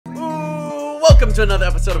Welcome to another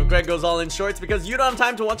episode of Greg Goes All In Shorts, because you don't have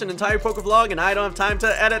time to watch an entire poker vlog and I don't have time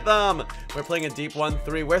to edit them. We're playing a deep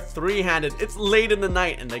 1-3. We're three-handed. It's late in the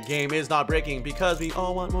night and the game is not breaking because we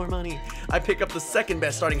all want more money. I pick up the second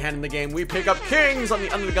best starting hand in the game. We pick up kings on the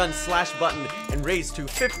under the gun slash button and raise to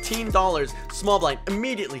 $15. Small blind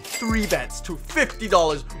immediately 3 bets to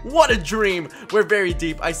 $50. What a dream. We're very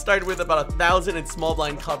deep. I started with about 1,000 in small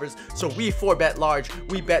blind covers, so we 4-bet large.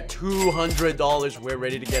 We bet $200. We're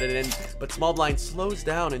ready to get it in, but small blind slows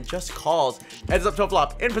down and just calls. Heads up to a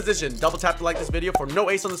flop in position. Double tap to like this video for no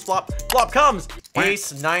ace on this flop. Flop comes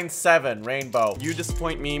ace 9-7 rainbow. You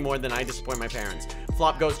disappoint me more than I disappoint my parents.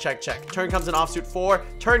 Flop goes check check. Turn comes in offsuit 4.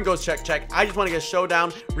 Turn goes check check. I just want to get a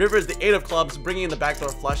showdown. River is the 8 of clubs, bringing in the backdoor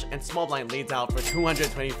flush, and small blind leads out for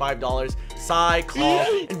 $225. Sigh, call,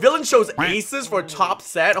 and villain shows aces for top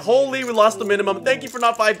set. Holy, we lost the minimum. Thank you for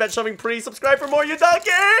not 5-bet shoving pre. Subscribe for more, you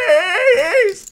duckies.